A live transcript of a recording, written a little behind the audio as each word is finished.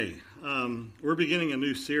We're beginning a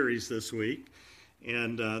new series this week,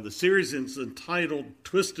 and the series is entitled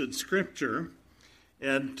Twisted Scripture.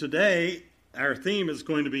 And today, our theme is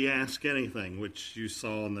going to be Ask Anything, which you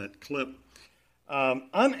saw in that clip.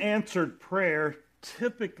 Unanswered prayer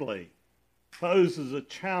typically poses a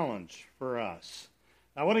challenge for us.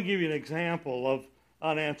 I want to give you an example of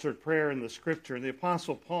unanswered prayer in the Scripture. The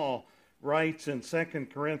Apostle Paul writes in 2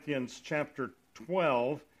 Corinthians chapter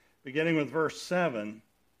 12, beginning with verse 7,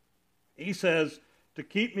 he says, "To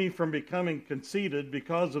keep me from becoming conceited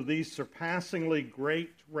because of these surpassingly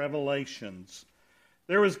great revelations,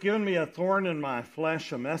 there was given me a thorn in my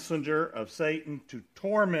flesh, a messenger of Satan to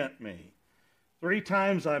torment me. 3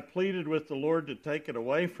 times I pleaded with the Lord to take it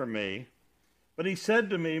away from me, but he said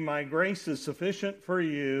to me, 'My grace is sufficient for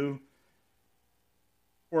you,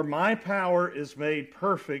 for my power is made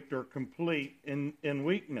perfect or complete in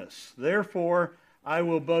weakness. Therefore, I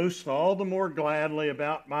will boast all the more gladly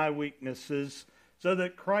about my weaknesses, so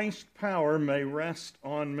that Christ's power may rest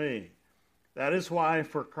on me. That is why,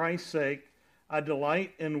 for Christ's sake, I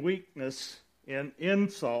delight in weakness, in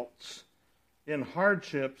insults, in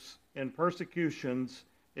hardships, in persecutions,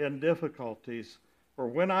 in difficulties. For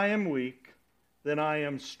when I am weak, then I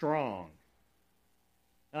am strong.'"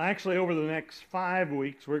 And actually, over the next 5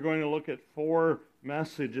 weeks, we're going to look at 4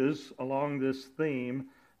 messages along this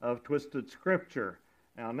theme of Twisted Scripture.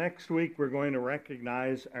 Now, next week, we're going to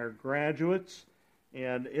recognize our graduates.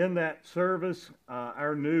 And in that service,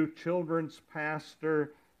 our new children's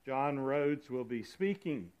pastor, John Rhodes, will be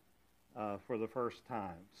speaking for the first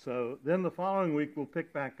time. So then the following week, we'll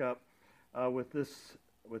pick back up with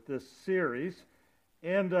this series.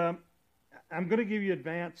 And I'm going to give you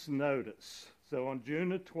advance notice. So on June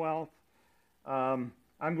the 12th, I'm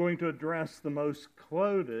going to address the most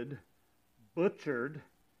quoted, butchered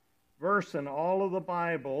verse in all of the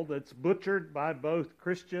Bible that's butchered by both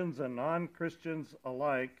Christians and non-Christians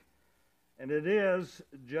alike. And it is,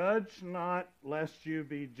 "Judge not lest you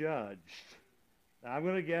be judged." Now, I'm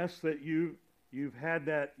going to guess that you've had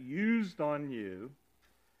that used on you,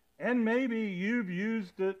 and maybe you've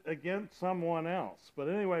used it against someone else. But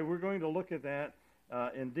anyway, we're going to look at that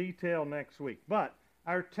in detail next week. But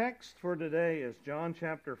our text for today is John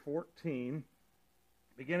chapter 14,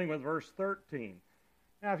 beginning with verse 13.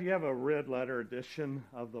 Now, if you have a red letter edition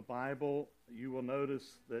of the Bible, you will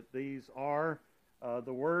notice that these are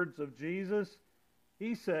the words of Jesus.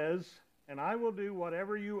 He says, "And I will do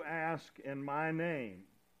whatever you ask in my name,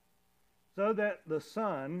 so that the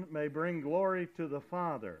Son may bring glory to the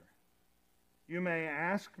Father. You may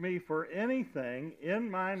ask me for anything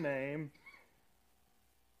in my name,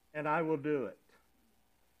 and I will do it."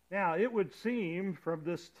 Now, it would seem from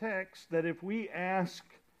this text that if we ask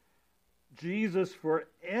Jesus for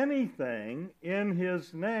anything in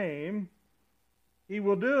his name, he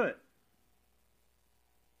will do it.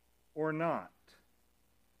 Or not?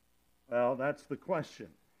 Well, that's the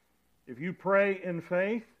question. If you pray in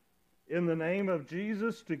faith in the name of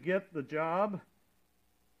Jesus to get the job,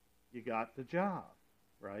 you got the job,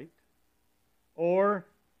 right? Or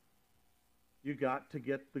you got to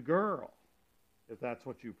get the girl, if that's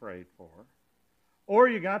what you prayed for. Or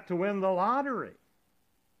you got to win the lottery,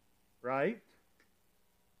 right?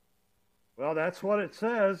 Well, that's what it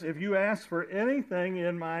says. If you ask for anything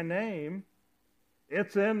in my name,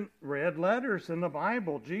 it's in red letters in the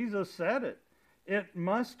Bible. Jesus said it. It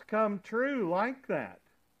must come true like that.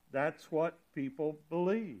 That's what people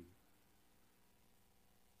believe.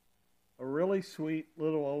 A really sweet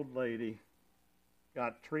little old lady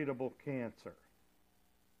got treatable cancer.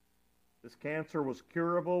 This cancer was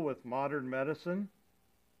curable with modern medicine.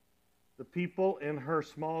 The people in her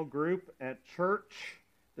small group at church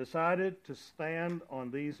decided to stand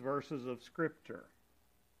on these verses of Scripture.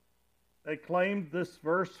 They claimed this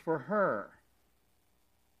verse for her.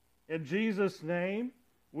 "In Jesus' name,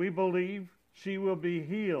 we believe she will be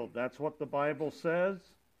healed." That's what the Bible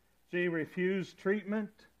says. She refused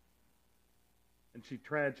treatment, and she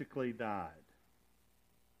tragically died.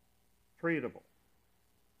 Treatable,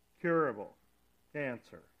 curable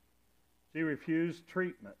cancer. She refused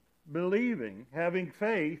treatment, believing, having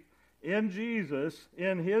faith in Jesus,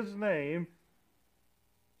 in his name,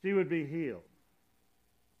 she would be healed.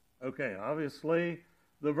 Okay, obviously,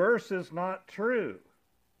 the verse is not true.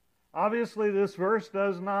 Obviously, this verse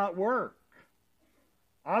does not work.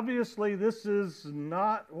 Obviously, this is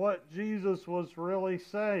not what Jesus was really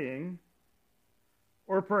saying.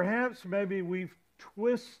 Or perhaps maybe we've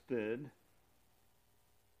twisted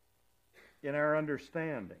in our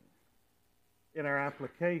understanding, in our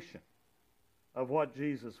application of what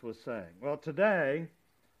Jesus was saying. Well, today,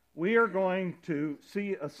 we are going to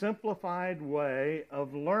see a simplified way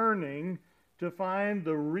of learning to find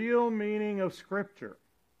the real meaning of Scripture.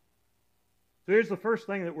 So here's the first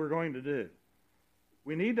thing that we're going to do.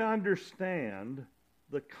 We need to understand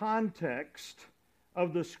the context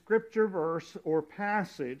of the Scripture verse or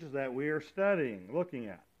passage that we are studying, looking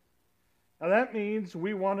at. Now that means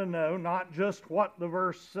we want to know not just what the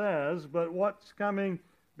verse says, but what's coming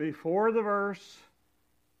before the verse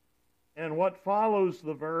and what follows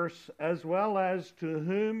the verse, as well as to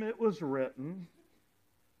whom it was written,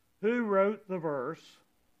 who wrote the verse,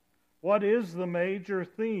 what is the major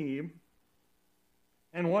theme,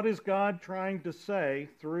 and what is God trying to say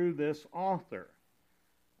through this author.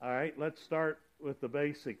 All right, let's start with the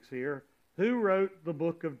basics here. Who wrote the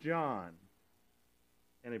book of John?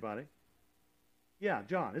 Anybody? Yeah,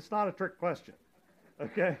 John. It's not a trick question.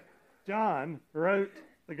 Okay? John wrote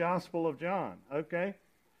the Gospel of John. Okay?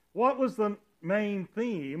 What was the main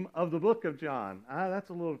theme of the book of John? That's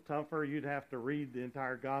a little tougher. You'd have to read the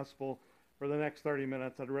entire Gospel for the next 30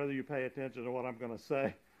 minutes. I'd rather you pay attention to what I'm going to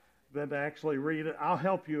say than to actually read it. I'll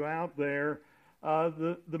help you out there.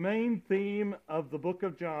 The main theme of the book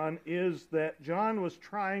of John is that John was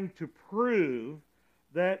trying to prove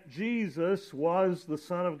that Jesus was the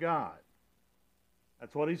Son of God.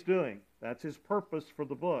 That's what he's doing. That's his purpose for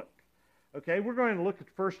the book. Okay, we're going to look at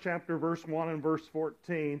the first chapter, verse 1 and verse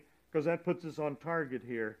 14, because that puts us on target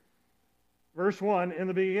here. Verse 1, in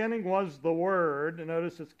the beginning was the Word, and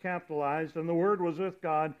notice it's capitalized, and the Word was with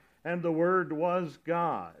God, and the Word was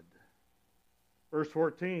God. Verse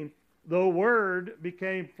 14, the Word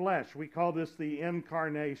became flesh. We call this the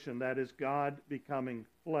incarnation, that is God becoming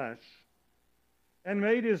flesh, and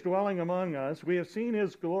made his dwelling among us. We have seen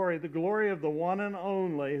his glory, the glory of the one and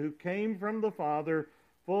only, who came from the Father,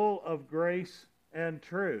 full of grace and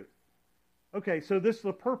truth. Okay, so this is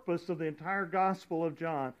the purpose of the entire Gospel of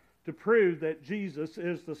John, to prove that Jesus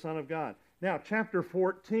is the Son of God. Now, chapter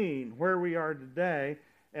 14, where we are today,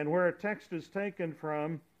 and where a text is taken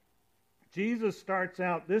from, Jesus starts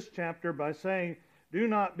out this chapter by saying, do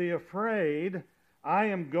not be afraid. I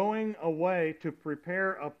am going away to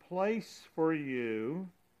prepare a place for you.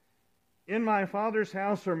 In my Father's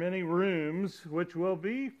house are many rooms, which will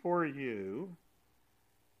be for you.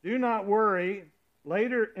 Do not worry.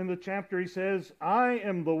 Later in the chapter he says, I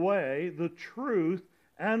am the way, the truth,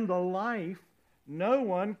 and the life. No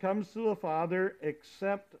one comes to the Father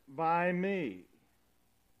except by me.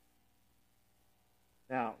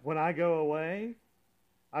 Now, when I go away,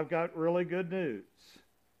 I've got really good news.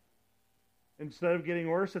 Instead of getting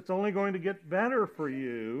worse, it's only going to get better for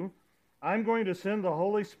you. I'm going to send the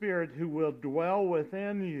Holy Spirit who will dwell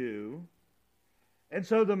within you. And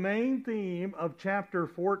so the main theme of chapter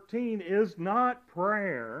 14 is not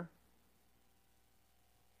prayer.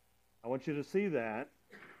 I want you to see that.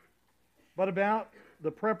 But about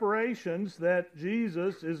the preparations that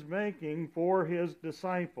Jesus is making for his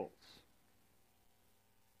disciples.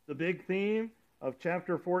 The big theme of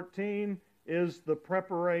chapter 14 is the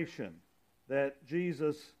preparation that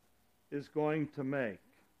Jesus is going to make.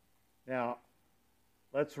 Now,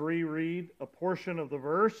 let's reread a portion of the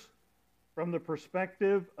verse from the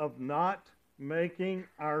perspective of not making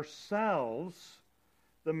ourselves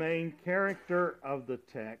the main character of the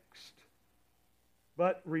text,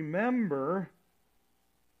 but remember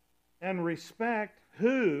and respect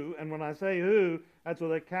who, and when I say who, that's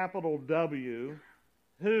with a capital W,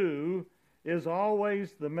 who is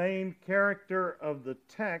always the main character of the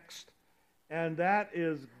text, and that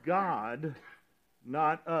is God,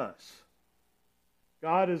 not us.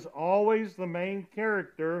 God is always the main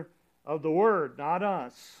character of the Word, not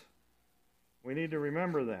us. We need to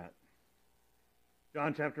remember that.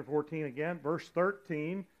 John chapter 14 again, verse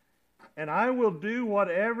 13. And I will do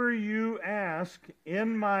whatever you ask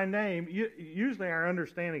in my name. Usually our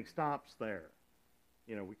understanding stops there.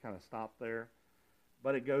 We kind of stop there.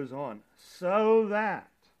 But it goes on. So that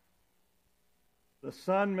the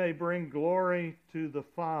Son may bring glory to the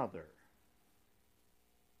Father.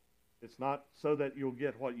 It's not so that you'll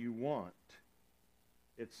get what you want.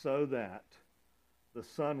 It's so that the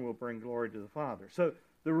Son will bring glory to the Father. So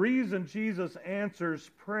the reason Jesus answers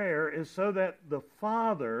prayer is so that the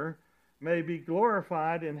Father may be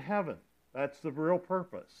glorified in heaven. That's the real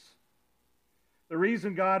purpose. The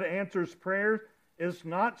reason God answers prayer is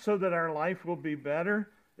not so that our life will be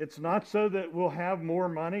better. It's not so that we'll have more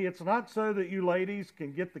money. It's not so that you ladies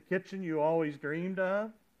can get the kitchen you always dreamed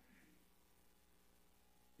of.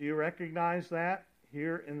 Do you recognize that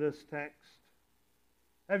here in this text?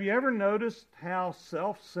 Have you ever noticed how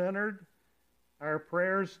self-centered our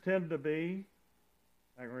prayers tend to be?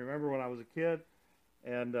 I can remember when I was a kid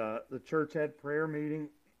and the church had prayer meeting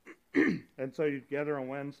And so you'd gather on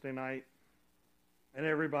Wednesday night, and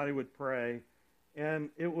everybody would pray. And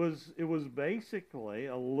it was basically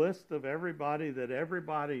a list of everybody that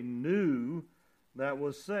everybody knew that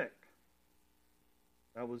was sick.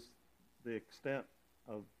 That was the extent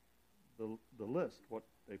of the list, what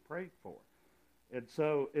they prayed for. And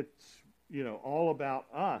so it's, all about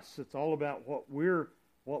us. It's all about what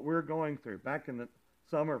we're going through. Back in the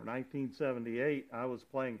summer of 1978, I was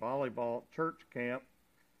playing volleyball at church camp,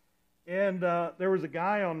 and there was a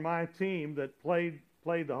guy on my team that played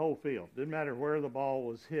the whole field. Didn't matter where the ball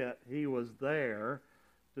was hit, he was there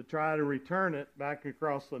to try to return it back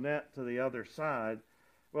across the net to the other side.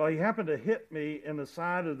 Well, he happened to hit me in the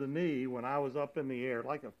side of the knee when I was up in the air,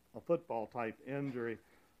 like a football-type injury.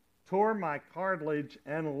 Tore my cartilage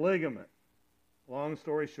and ligament. Long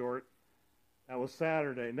story short, that was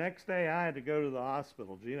Saturday. Next day, I had to go to the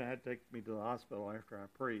hospital. Gina had to take me to the hospital after I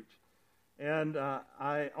preached. And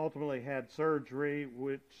I ultimately had surgery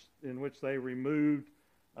in which they removed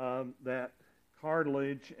that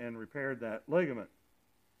cartilage and repaired that ligament.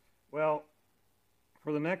 Well,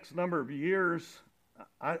 for the next number of years,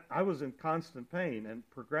 I was in constant pain and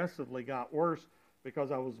progressively got worse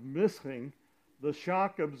because I was missing the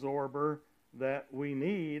shock absorber that we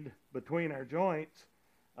need between our joints.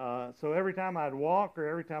 So every time I'd walk or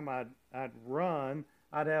every time I'd run,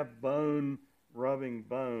 I'd have bone rubbing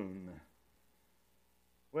bone.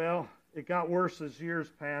 Well, it got worse as years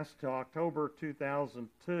passed to October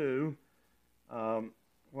 2002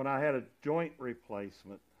 when I had a joint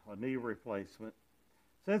replacement, a knee replacement.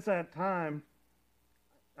 Since that time,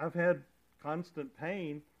 I've had constant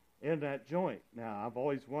pain in that joint. Now, I've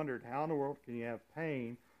always wondered how in the world can you have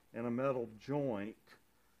pain in a metal joint?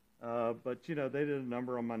 But, they did a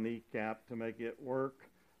number on my kneecap to make it work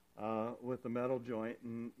with the metal joint,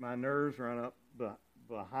 and my nerves run up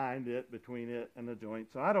behind it, between it and the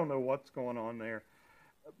joint. So I don't know what's going on there.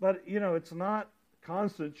 But, it's not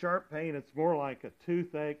constant sharp pain. It's more like a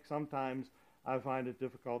toothache. Sometimes I find it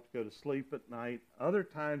difficult to go to sleep at night. Other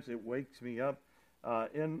times it wakes me up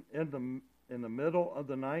in the middle of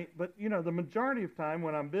the night. But, the majority of time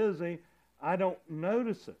when I'm busy, I don't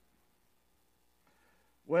notice it.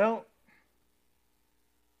 Well,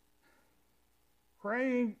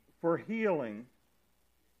 praying for healing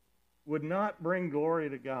would not bring glory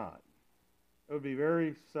to God. It would be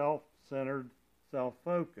very self-centered,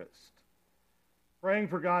 self-focused. Praying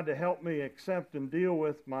for God to help me accept and deal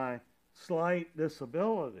with my slight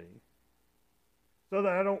disability so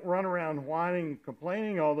that I don't run around whining and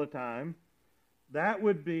complaining all the time, that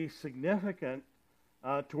would be significant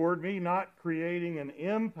toward me not creating an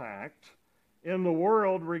impact in the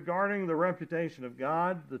world regarding the reputation of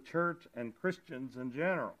God, the church, and Christians in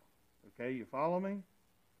general. Okay, you follow me?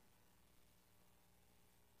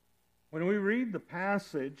 When we read the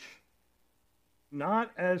passage,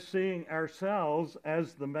 not as seeing ourselves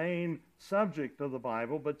as the main subject of the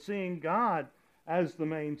Bible, but seeing God as the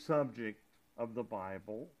main subject of the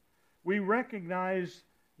Bible, we recognize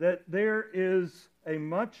that there is a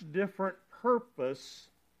much different purpose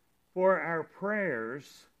for our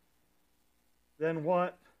prayers than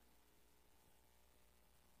what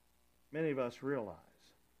many of us realize.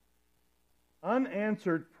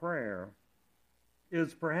 Unanswered prayer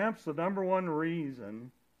is perhaps the number one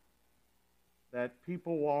reason that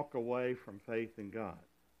people walk away from faith in God.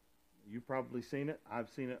 You've probably seen it. I've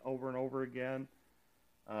seen it over and over again.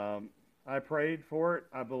 I prayed for it.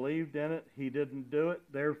 I believed in it. He didn't do it.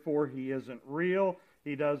 Therefore, he isn't real.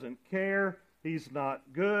 He doesn't care. He's not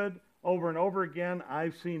good. Over and over again,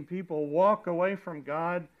 I've seen people walk away from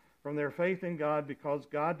God, from their faith in God, because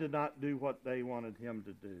God did not do what they wanted him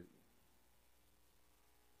to do.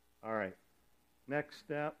 All right. Next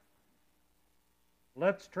step.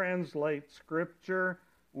 Let's translate Scripture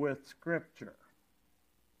with Scripture.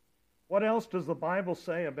 What else does the Bible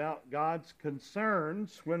say about God's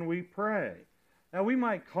concerns when we pray? Now, we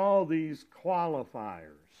might call these qualifiers.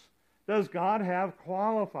 Does God have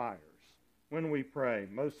qualifiers when we pray?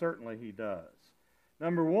 Most certainly he does.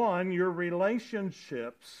 Number one, your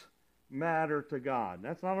relationships matter to God.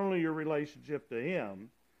 That's not only your relationship to him,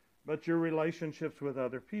 but your relationships with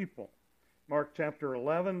other people. Mark chapter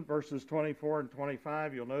 11, verses 24 and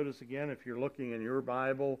 25. You'll notice again, if you're looking in your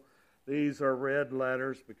Bible, these are red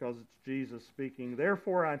letters because it's Jesus speaking.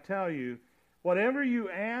 Therefore, I tell you, whatever you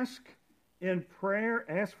ask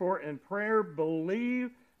for in prayer,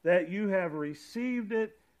 believe that you have received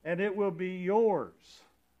it, and it will be yours.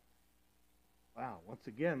 Wow, once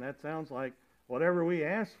again, that sounds like whatever we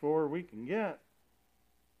ask for, we can get.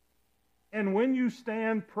 And when you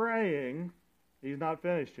stand praying, he's not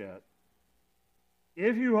finished yet.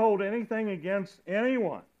 If you hold anything against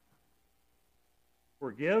anyone,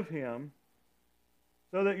 Forgive him,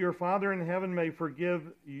 so that your Father in heaven may forgive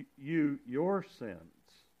you your sins.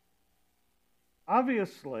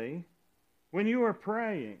 Obviously, when you are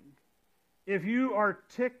praying, if you are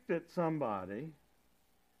ticked at somebody,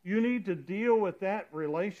 you need to deal with that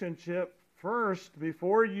relationship first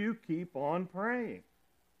before you keep on praying.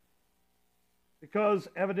 Because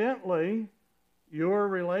evidently, your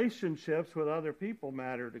relationships with other people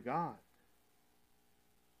matter to God.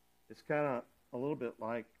 It's kind of a little bit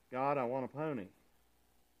like, God, I want a pony.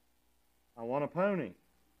 I want a pony.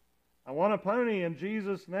 I want a pony in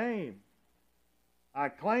Jesus' name. I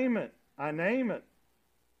claim it. I name it.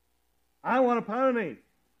 I want a pony,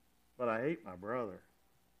 but I hate my brother.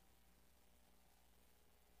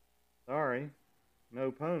 Sorry,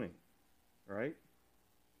 no pony, right?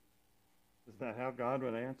 Is that how God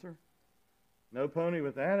would answer? No pony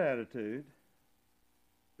with that attitude,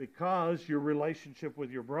 because your relationship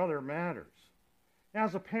with your brother matters. Now,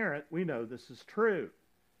 as a parent, we know this is true.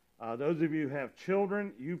 Those of you who have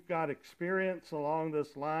children, you've got experience along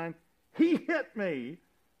this line. He hit me.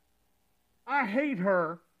 I hate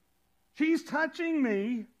her. She's touching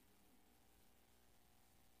me.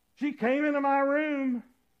 She came into my room.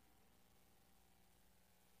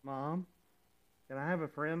 Mom, can I have a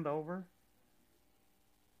friend over?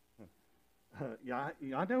 Yeah,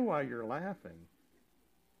 I know why you're laughing.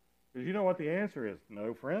 Because you know what the answer is.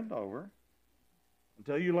 No friend over.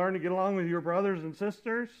 Until you learn to get along with your brothers and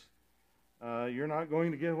sisters, you're not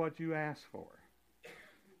going to get what you ask for.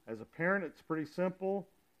 As a parent, it's pretty simple.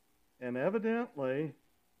 And evidently,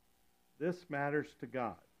 this matters to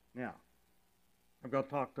God. Now, I'm going to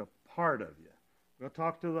talk to part of you. I'm going to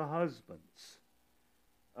talk to the husbands.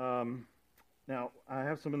 Now, I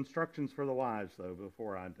have some instructions for the wives, though,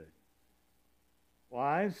 before I do.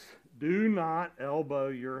 Wives, do not elbow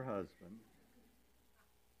your husband.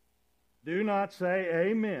 Do not say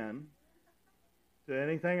amen to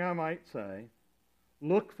anything I might say.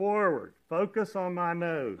 Look forward. Focus on my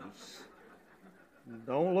nose.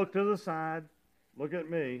 Don't look to the side. Look at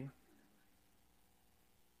me.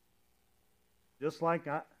 Just like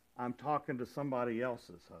I'm talking to somebody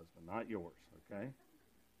else's husband, not yours, okay?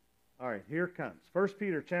 All right, here it comes. 1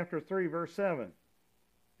 Peter chapter 3, verse 7.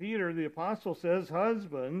 Peter, the apostle, says,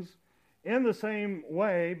 husbands, in the same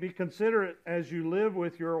way, be considerate as you live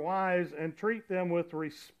with your wives and treat them with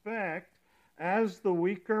respect as the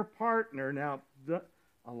weaker partner. Now,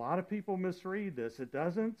 a lot of people misread this. It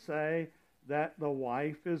doesn't say that the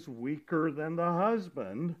wife is weaker than the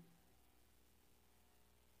husband.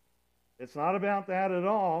 It's not about that at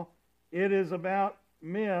all. It is about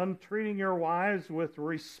men treating your wives with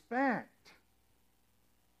respect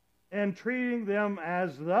and treating them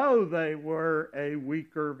as though they were a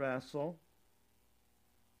weaker vessel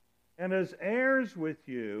and as heirs with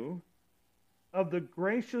you of the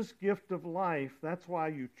gracious gift of life. That's why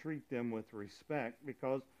you treat them with respect,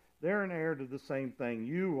 because they're an heir to the same thing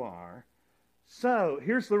you are. So,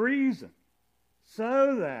 here's the reason.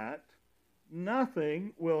 So that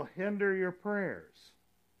nothing will hinder your prayers.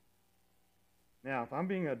 Now, if I'm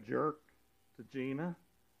being a jerk to Gina,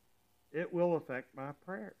 it will affect my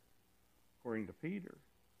prayer, according to Peter.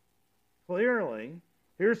 Clearly,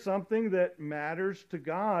 here's something that matters to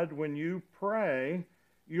God when you pray,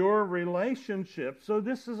 your relationship. So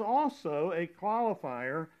this is also a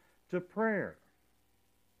qualifier to prayer.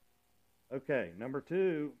 Okay, number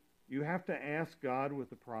 2, you have to ask God with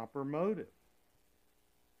the proper motive.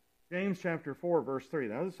 James chapter 4, verse 3.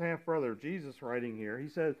 Now, this half-brother of Jesus writing here. He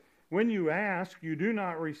says, when you ask, you do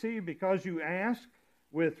not receive because you ask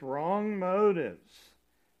with wrong motives,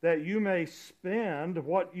 that you may spend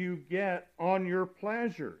what you get on your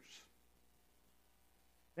pleasures.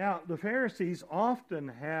 Now, the Pharisees often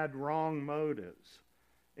had wrong motives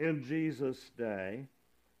in Jesus' day.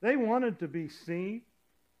 They wanted to be seen.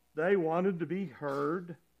 They wanted to be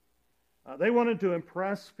heard. They wanted to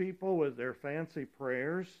impress people with their fancy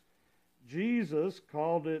prayers. Jesus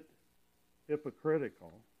called it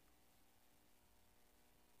hypocritical.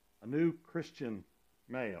 A new Christian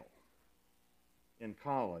male in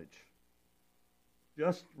college,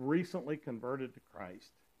 just recently converted to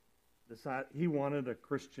Christ, decided he wanted a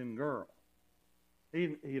Christian girl.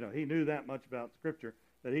 He knew that much about Scripture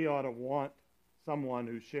that he ought to want someone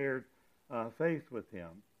who shared faith with him.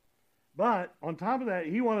 But on top of that,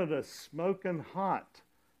 he wanted a smoking hot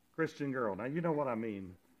Christian girl. Now, you know what I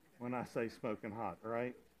mean when I say smoking hot,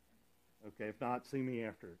 right? Okay, if not, see me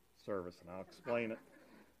after service and I'll explain it.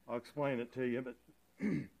 I'll explain it to you. But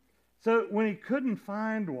so when he couldn't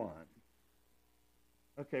find one,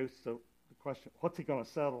 okay, so the question, what's he going to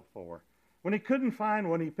settle for? When he couldn't find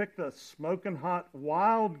one, he picked a smoking hot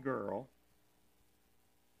wild girl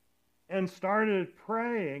and started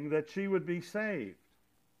praying that she would be saved.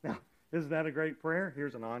 Now, isn't that a great prayer?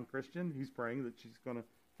 Here's a non-Christian. He's praying that she's going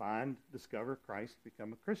to discover Christ,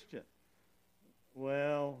 become a Christian.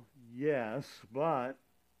 Well, yes, but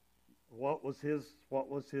what was his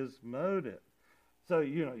motive? So,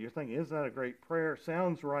 you're thinking, isn't that a great prayer?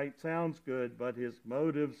 Sounds right, sounds good, but his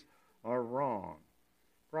motives are wrong.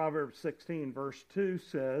 Proverbs 16, verse 2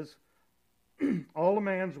 says, all a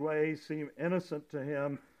man's ways seem innocent to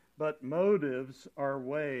him, but motives are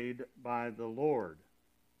weighed by the Lord.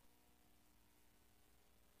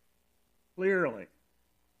 Clearly,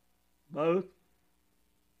 both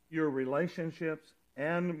your relationships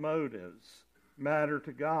and motives matter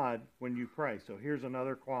to God when you pray. So here's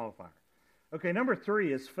another qualifier. Okay, number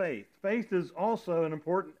 3 is faith. Faith is also an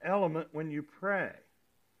important element when you pray.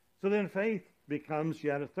 So then faith becomes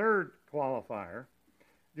yet a third qualifier.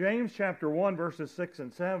 James chapter 1, verses 6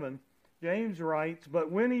 and 7, James writes,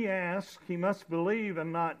 but when he asks, he must believe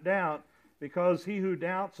and not doubt, because he who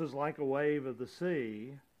doubts is like a wave of the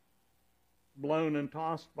sea, blown and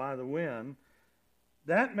tossed by the wind.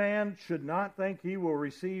 That man should not think he will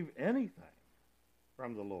receive anything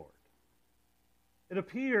from the Lord. It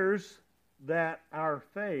appears that our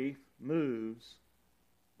faith moves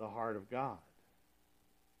the heart of God.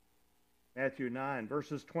 Matthew 9,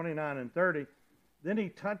 verses 29 and 30, then he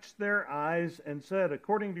touched their eyes and said,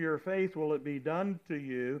 according to your faith will it be done to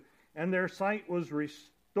you, and their sight was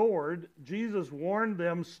restored. Jesus warned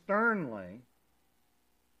them sternly,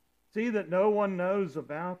 see that no one knows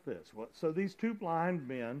about this. So these 2 blind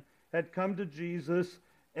men had come to Jesus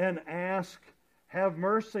and asked, have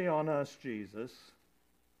mercy on us, Jesus.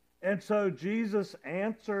 And so Jesus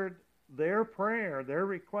answered their prayer, their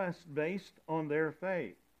request, based on their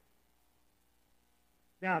faith.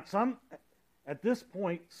 Now, at this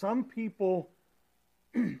point, some people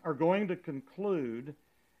are going to conclude,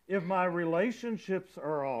 if my relationships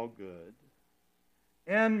are all good,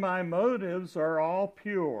 and my motives are all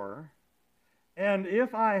pure, and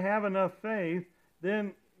if I have enough faith,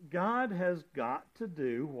 then God has got to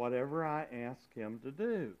do whatever I ask him to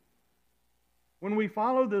do. When we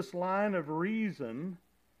follow this line of reason,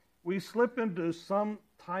 we slip into some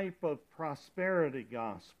type of prosperity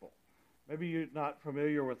gospel. Maybe you're not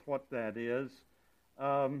familiar with what that is.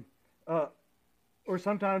 Or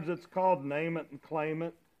sometimes it's called name it and claim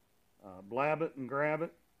it, blab it and grab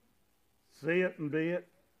it, see it and be it.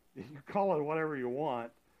 You call it whatever you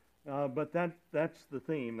want, but that's the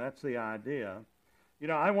theme, that's the idea.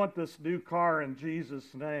 I want this new car in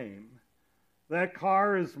Jesus' name. That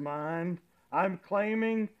car is mine. I'm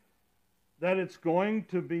claiming that it's going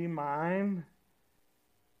to be mine.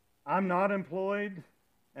 I'm not employed,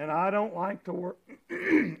 and I don't like to work,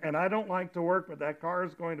 but that car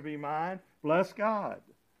is going to be mine. Bless God.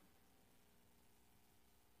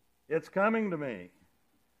 It's coming to me.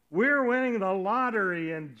 We're winning the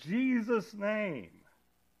lottery in Jesus' name.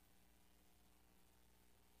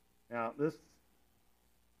 Now, this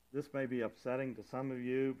may be upsetting to some of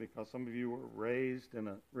you because some of you were raised in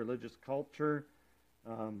a religious culture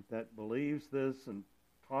that believes this and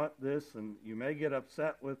taught this, and you may get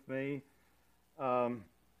upset with me.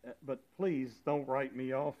 But please don't write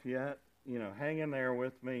me off yet. Hang in there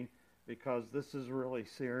with me because this is really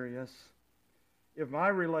serious. If my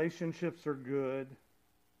relationships are good,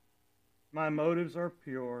 my motives are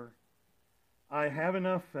pure, I have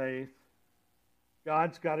enough faith,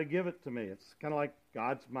 God's got to give it to me. It's kind of like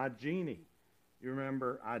God's my genie. You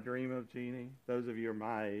remember I Dream of Jeannie? Those of you are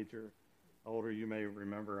my age or older, you may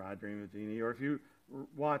remember I Dream of Jeannie. Or if you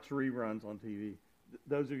watch reruns on TV,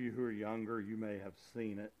 those of you who are younger, you may have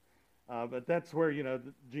seen it. But that's where, the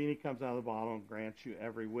genie comes out of the bottle and grants you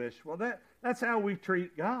every wish. Well, that's how we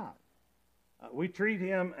treat God. We treat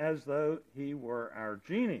him as though he were our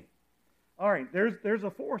genie. All right, there's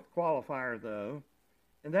a fourth qualifier, though,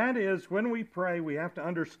 and that is when we pray, we have to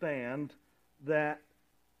understand that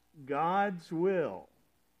God's will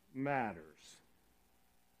matters.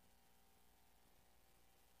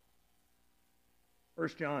 1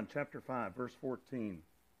 John chapter 5, verse 14.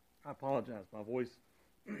 I apologize, my voice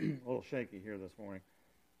a little shaky here this morning.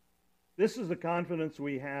 This is the confidence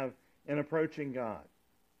we have in approaching God,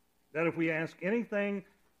 that if we ask anything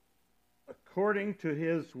according to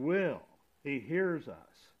his will, he hears us.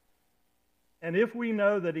 And if we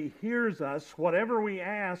know that he hears us, whatever we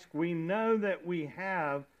ask, we know that we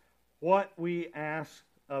have what we ask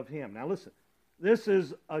of him. Now listen, this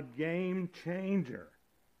is a game changer.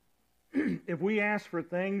 If we ask for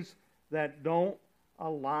things that don't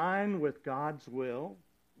align with God's will,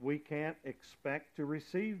 we can't expect to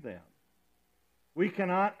receive them. We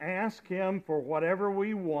cannot ask him for whatever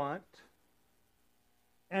we want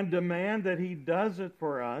and demand that He does it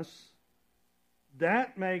for us,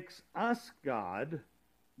 that makes us God,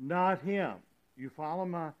 not Him. You follow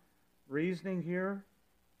my reasoning here?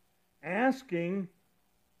 Asking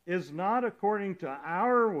is not according to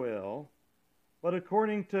our will, but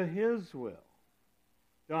according to His will.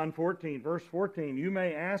 John 14, verse 14, you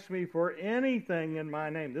may ask me for anything in my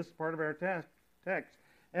name. This is part of our text.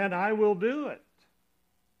 And I will do it.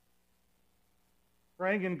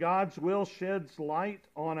 Praying in God's will sheds light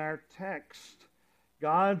on our text.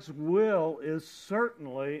 God's will is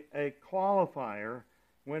certainly a qualifier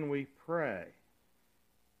when we pray.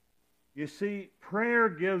 You see, prayer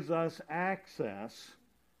gives us access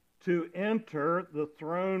to enter the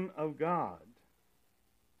throne of God.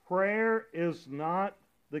 Prayer is not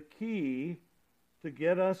the key to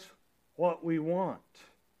get us what we want.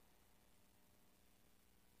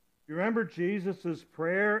 You remember Jesus'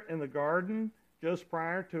 prayer in the garden just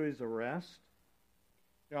prior to his arrest?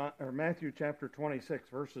 Matthew chapter 26,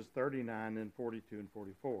 verses 39 and 42 and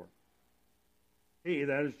 44. He,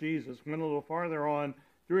 that is Jesus, went a little farther on,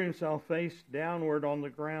 threw himself face downward on the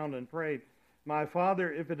ground and prayed, My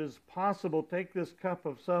Father, if it is possible, take this cup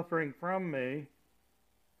of suffering from me,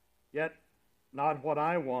 yet not what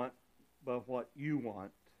I want, but what you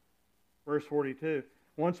want. Verse 42.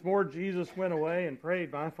 Once more Jesus went away and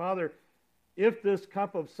prayed, My Father, if this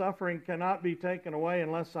cup of suffering cannot be taken away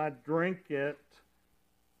unless I drink it,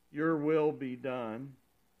 your will be done.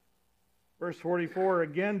 Verse 44,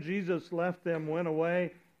 again Jesus left them, went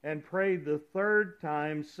away, and prayed the third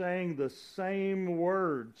time, saying the same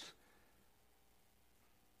words.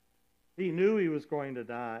 He knew he was going to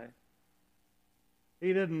die.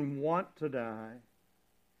 He didn't want to die.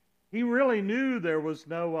 He really knew there was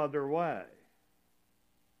no other way.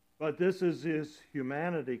 But this is his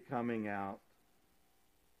humanity coming out.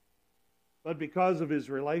 But because of his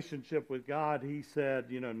relationship with God, he said,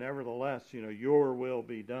 nevertheless, your will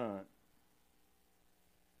be done.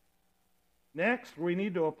 Next, we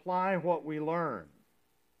need to apply what we learn.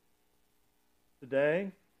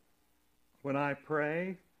 Today, when I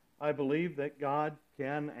pray, I believe that God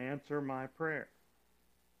can answer my prayer.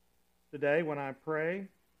 Today, when I pray,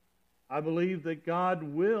 I believe that God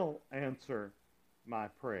will answer my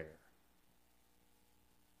prayer.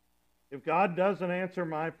 If God doesn't answer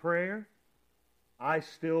my prayer, I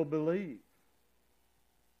still believe.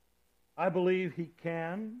 I believe He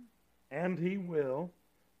can and He will.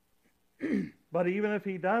 But even if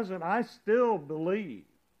He doesn't, I still believe.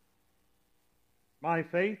 My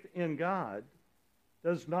faith in God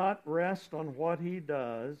does not rest on what He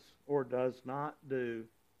does or does not do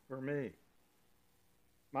for me.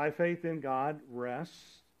 My faith in God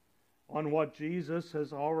rests on what Jesus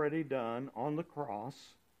has already done on the cross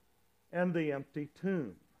and the empty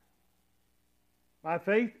tomb. My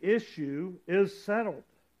faith issue is settled.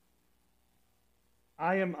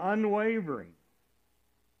 I am unwavering.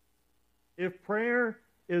 If prayer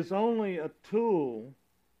is only a tool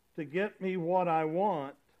to get me what I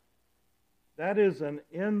want, that is an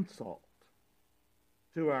insult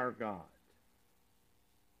to our God.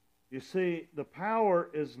 You see, the power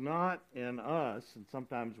is not in us, and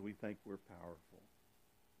sometimes we think we're powerful.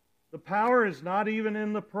 The power is not even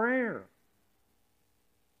in the prayer.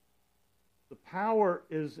 The power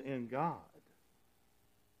is in God.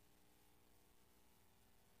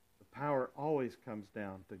 The power always comes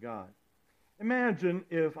down to God. Imagine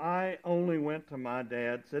if I only went to my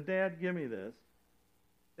dad, said, Dad, give me this.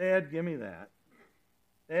 Dad, give me that.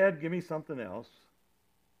 Dad, give me something else.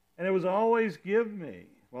 And it was always give me.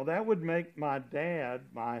 Well, that would make my dad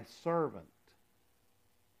my servant.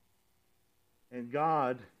 And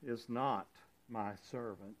God is not my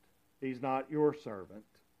servant. He's not your servant.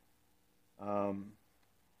 I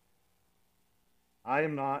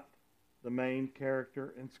am not the main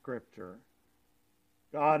character in Scripture.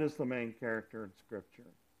 God is the main character in Scripture.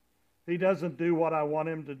 If He doesn't do what I want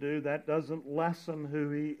Him to do, that doesn't lessen who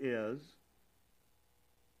He is.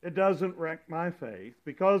 It doesn't wreck my faith,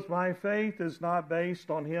 because my faith is not based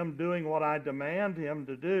on Him doing what I demand Him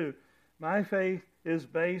to do. My faith is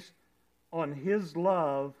based on His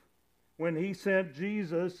love when He sent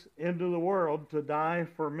Jesus into the world to die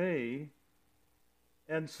for me,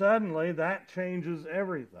 and suddenly that changes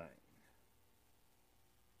everything.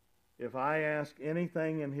 If I ask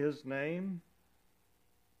anything in His name,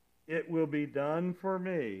 it will be done for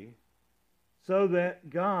me so that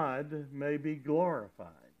God may be glorified.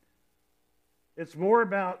 It's more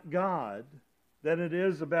about God than it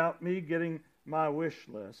is about me getting my wish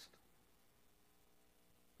list.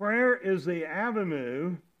 Prayer is the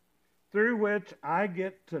avenue through which I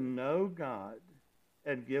get to know God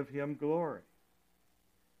and give Him glory.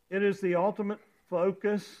 It is the ultimate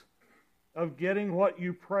focus of getting what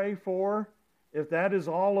you pray for, if that is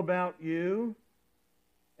all about you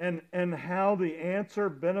and how the answer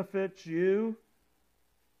benefits you,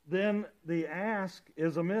 then the ask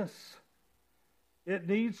is amiss. It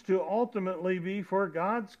needs to ultimately be for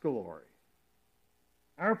God's glory.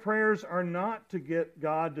 Our prayers are not to get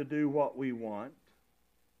God to do what we want,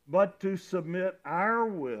 but to submit our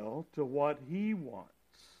will to what He wants.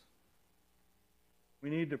 We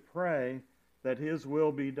need to pray that His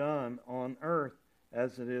will be done on earth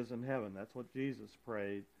as it is in heaven. That's what Jesus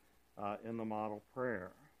prayed in the model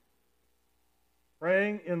prayer.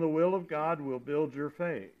 Praying in the will of God will build your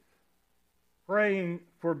faith. Praying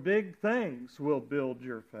for big things will build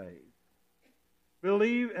your faith.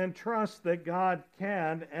 Believe and trust that God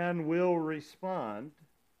can and will respond.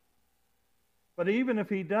 But even if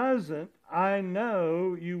He doesn't, I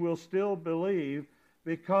know you will still believe,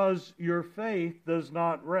 because your faith does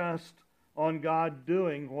not rest on God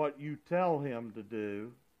doing what you tell Him to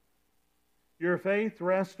do. Your faith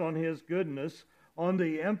rests on His goodness, on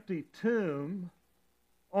the empty tomb,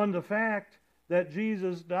 on the fact that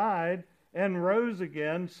Jesus died and rose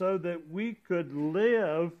again so that we could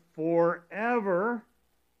live forever.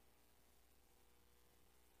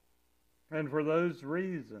 And for those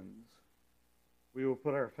reasons, we will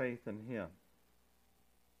put our faith in Him.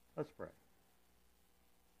 Let's pray.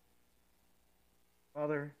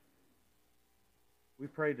 Father, we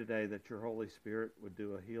pray today that your Holy Spirit would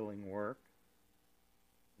do a healing work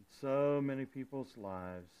in so many people's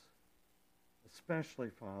lives, especially,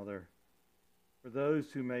 Father, for those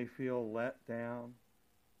who may feel let down,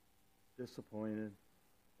 disappointed,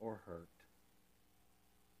 or hurt.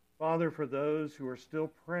 Father, for those who are still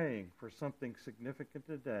praying for something significant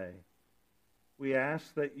today, we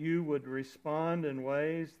ask that you would respond in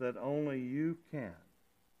ways that only you can.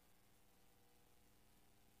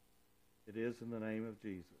 It is in the name of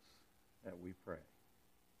Jesus that we pray.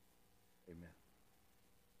 Amen.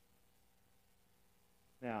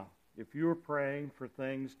 Now, if you are praying for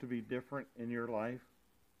things to be different in your life,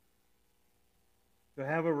 to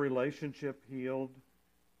have a relationship healed,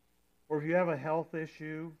 or if you have a health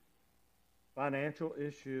issue, financial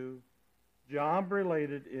issue,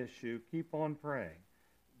 job-related issue, keep on praying.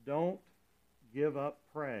 Don't give up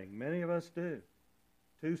praying. Many of us do.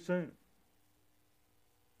 Too soon.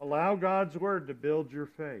 Allow God's Word to build your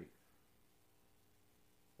faith.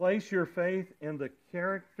 Place your faith in the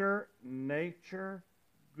character, nature,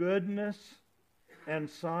 goodness, and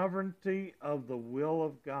sovereignty of the will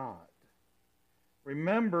of God.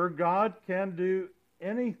 Remember, God can do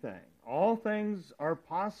anything. All things are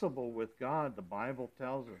possible with God, the Bible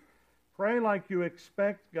tells us. Pray like you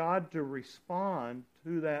expect God to respond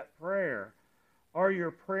to that prayer. Are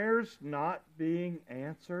your prayers not being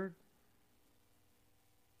answered?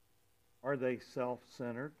 Are they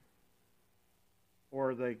self-centered?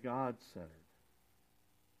 Or are they God-centered?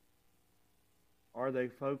 Are they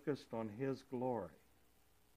focused on His glory?